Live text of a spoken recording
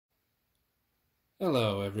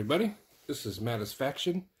Hello everybody, this is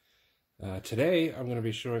Mattisfaction. Today I'm going to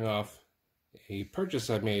be showing off a purchase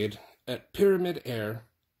I made at Pyramid Air,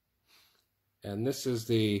 and this is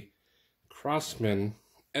the Crosman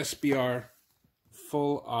SBR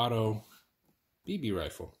full auto BB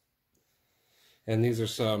rifle. And these are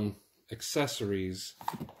some accessories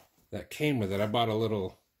that came with it. I bought a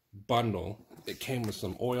little bundle. It came with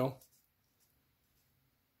some oil.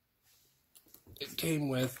 It came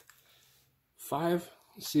with 5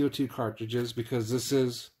 CO2 cartridges because this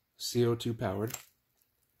is CO2 powered.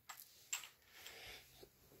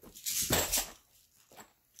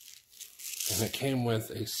 And it came with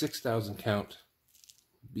a 6,000 count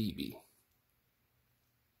BB.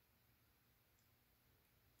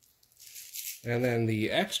 And then the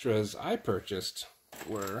extras I purchased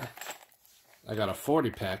were, I got a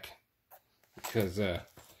 40 pack because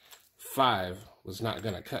 5 was not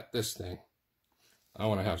going to cut this thing. I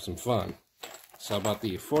want to have some fun. So I bought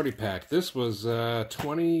the 40 pack. This was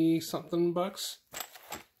 20 something bucks.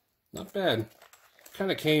 Not bad.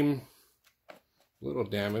 Kind of came a little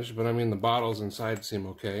damaged, but I mean the bottles inside seem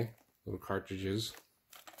okay. Little cartridges.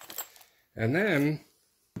 And then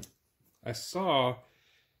I saw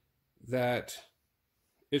that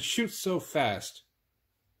it shoots so fast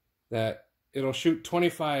that it'll shoot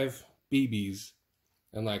 25 BBs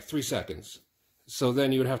in like 3 seconds. So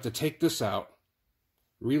then you would have to take this out,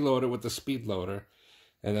 reload it with the speed loader,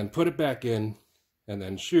 and then put it back in, and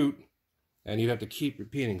then shoot, and you'd have to keep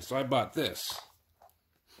repeating. So I bought this.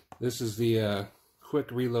 This is the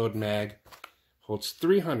quick reload mag. Holds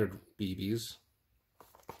 300 BBs,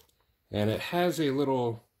 and it has a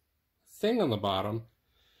little thing on the bottom,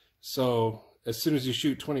 so as soon as you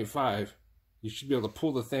shoot 25, you should be able to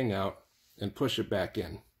pull the thing out and push it back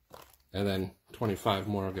in, and then 25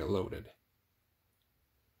 more will get loaded.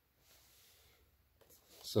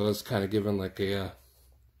 So it's kind of given like a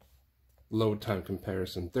load time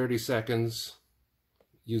comparison. 30 seconds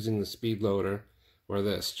using the speed loader, or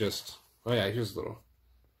this just, oh yeah, here's a little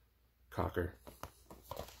cocker.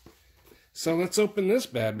 So let's open this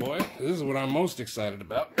bad boy. This is what I'm most excited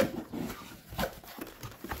about.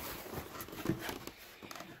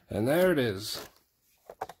 And there it is.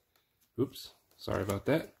 Oops, sorry about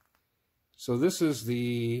that. So this is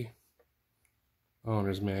the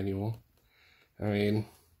owner's manual. I mean,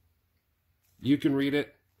 you can read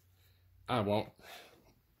it. I won't.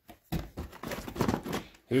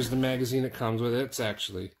 Here's the magazine that comes with it. It's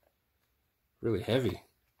actually really heavy.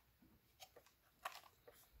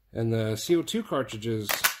 And the CO2 cartridges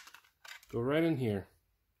go right in here.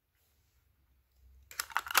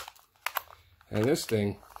 And this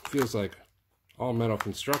thing feels like all metal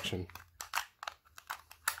construction.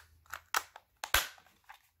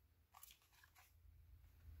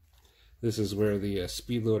 This is where the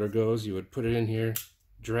speed loader goes. You would put it in here,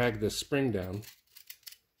 drag the spring down,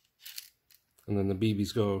 and then the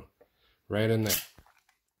BBs go right in there.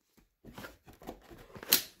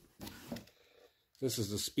 This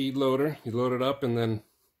is the speed loader. You load it up and then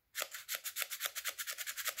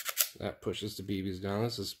that pushes the BBs down.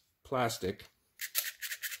 This is plastic,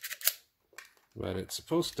 but it's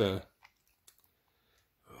supposed to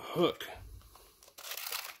hook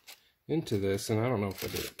into this, and I don't know if I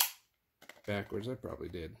did it backwards. I probably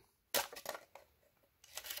did.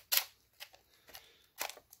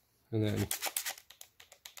 And then, of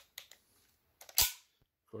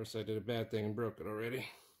course, I did a bad thing and broke it already.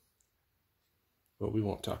 But we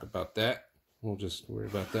won't talk about that. We'll just worry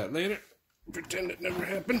about that later. Pretend it never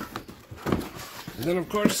happened. And then, of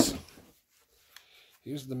course,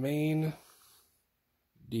 here's the main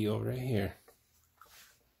deal right here.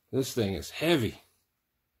 This thing is heavy.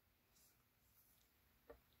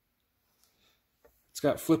 It's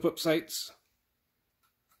got flip-up sights.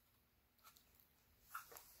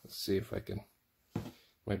 Let's see if I can,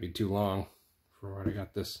 might be too long for where I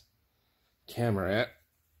got this camera at.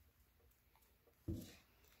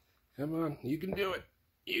 Come on, you can do it.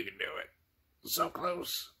 You can do it. So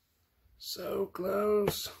close. So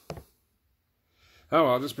close. Oh,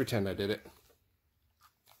 I'll just pretend I did it.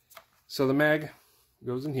 So the mag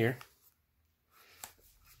goes in here.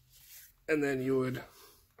 And then you would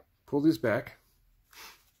pull these back.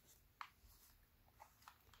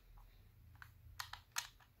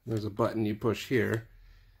 There's a button you push here,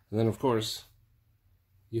 and then of course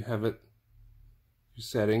you have it, your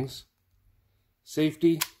settings,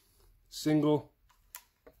 safety, single,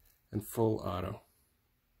 and full auto.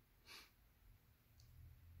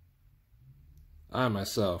 I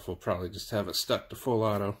myself will probably just have it stuck to full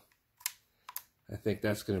auto. I think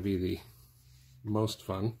that's going to be the most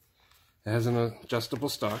fun. It has an adjustable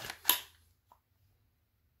stock.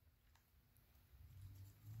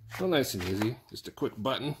 So nice and easy, just a quick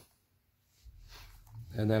button.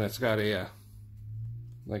 And then it's got a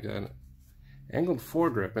like an angled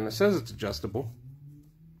foregrip, and it says it's adjustable.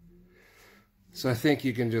 So I think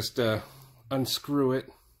you can just unscrew it,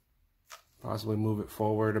 possibly move it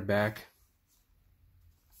forward or back.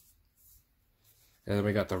 And then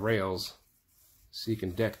we got the rails, so you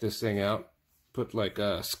can deck this thing out. Put like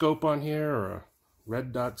a scope on here, or a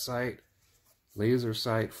red dot sight, laser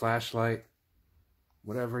sight, flashlight,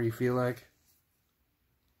 whatever you feel like.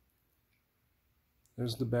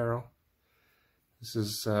 There's the barrel. This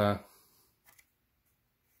is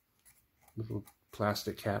little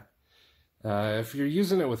plastic cap. If you're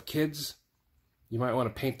using it with kids, you might want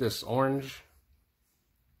to paint this orange.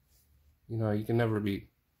 You know, you can never be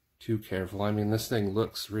too careful. I mean, this thing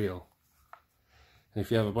looks real. And if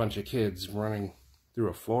you have a bunch of kids running through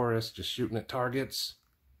a forest, just shooting at targets,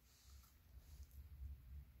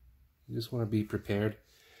 you just want to be prepared.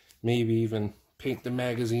 Maybe even paint the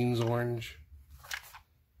magazines orange.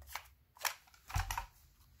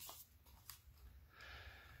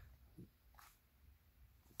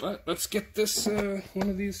 But let's get this one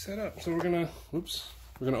of these set up. So we're gonna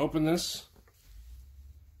open this.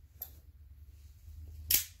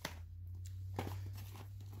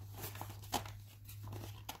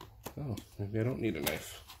 Oh, maybe I don't need a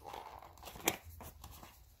knife.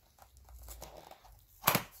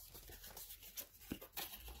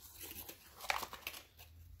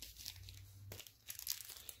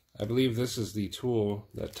 I believe this is the tool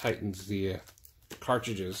that tightens the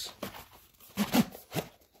cartridges.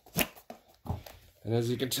 And as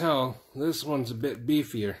you can tell, this one's a bit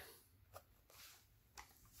beefier.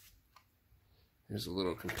 Here's a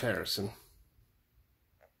little comparison.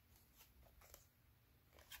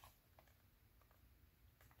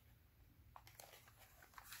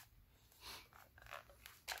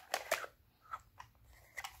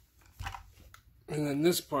 And then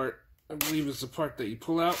this part, I believe, is the part that you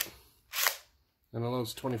pull out and it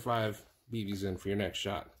loads 25 BBs in for your next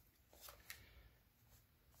shot.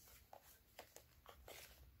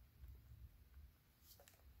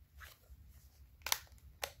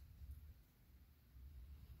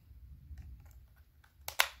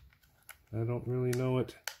 I don't really know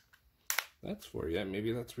what that's for yet.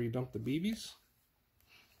 Maybe that's where you dump the BBs?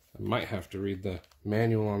 I might have to read the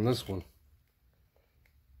manual on this one.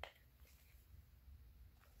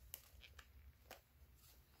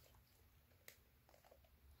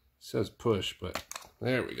 It says push, but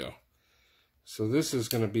there we go. So this is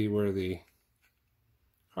going to be where the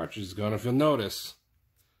cartridge is going. If you'll notice,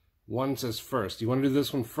 one says first. You want to do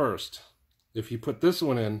this one first. If you put this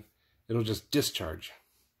one in, it'll just discharge.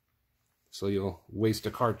 So you'll waste a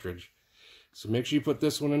cartridge. So make sure you put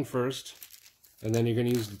this one in first, and then you're going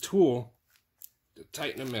to use the tool to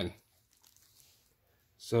tighten them in.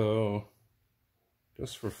 So,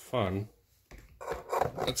 just for fun,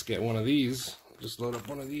 let's get one of these. Just load up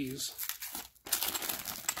one of these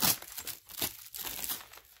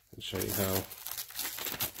and show you how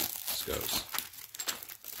this goes.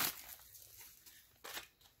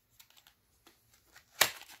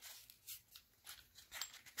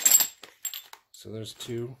 So there's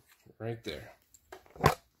two right there.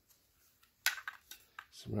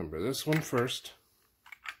 So remember, this one first.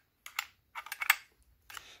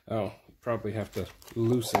 Oh, you probably have to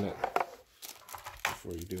loosen it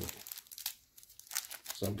before you do it.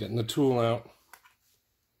 So I'm getting the tool out.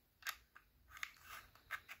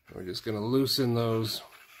 We're just going to loosen those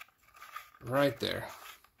right there.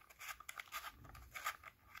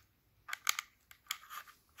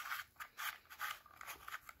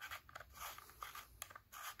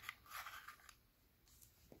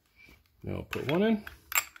 Now I'll put one in.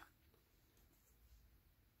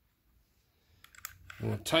 And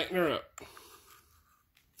we'll tighten her up.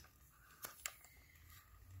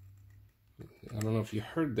 I don't know if you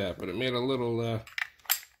heard that, but it made a little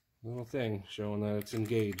little thing showing that it's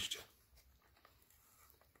engaged.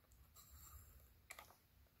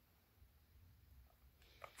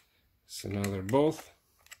 So now they're both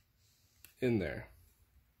in there.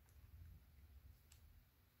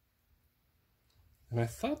 And I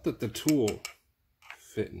thought that the tool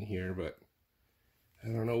fit in here, but I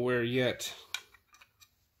don't know where yet.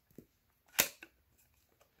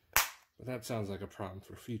 But that sounds like a problem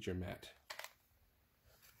for future Matt.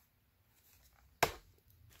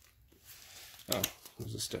 Oh,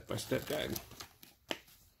 there's a step-by-step guide.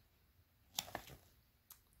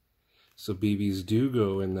 So BBs do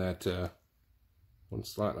go in that one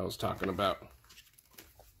slot I was talking about.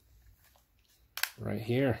 Right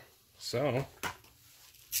here. So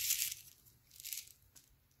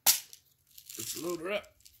let's load her up.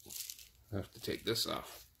 I have to take this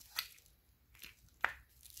off.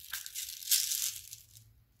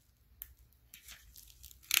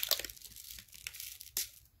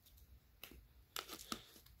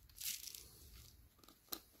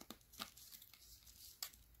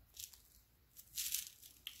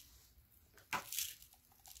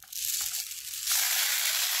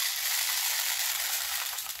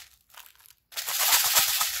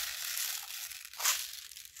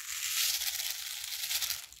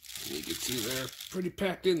 You can see they're pretty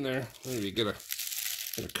packed in there. Maybe get a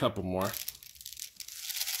couple more.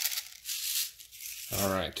 All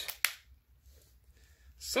right.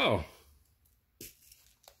 So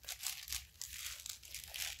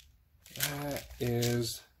that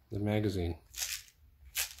is the magazine.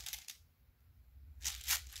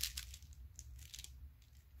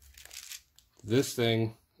 This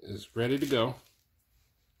thing is ready to go.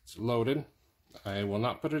 It's loaded. I will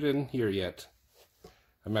not put it in here yet.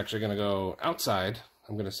 I'm actually going to go outside.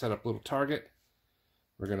 I'm going to set up a little target.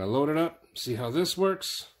 We're going to load it up, see how this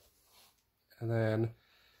works. And then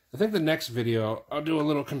I think the next video, I'll do a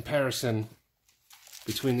little comparison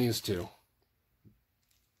between these two.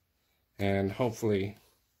 And hopefully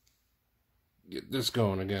get this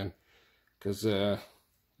going again. Because,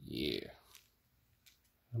 yeah.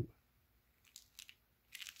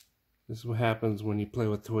 This is what happens when you play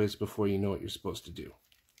with toys before you know what you're supposed to do.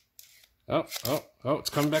 Oh, it's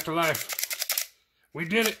coming back to life. We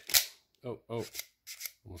did it. Oh.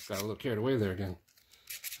 Almost got a little carried away there again.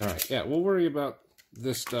 All right, yeah, we'll worry about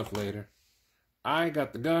this stuff later. I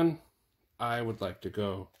got the gun. I would like to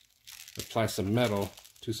go apply some metal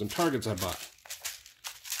to some targets I bought.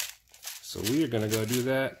 So we are going to go do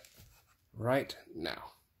that right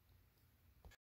now.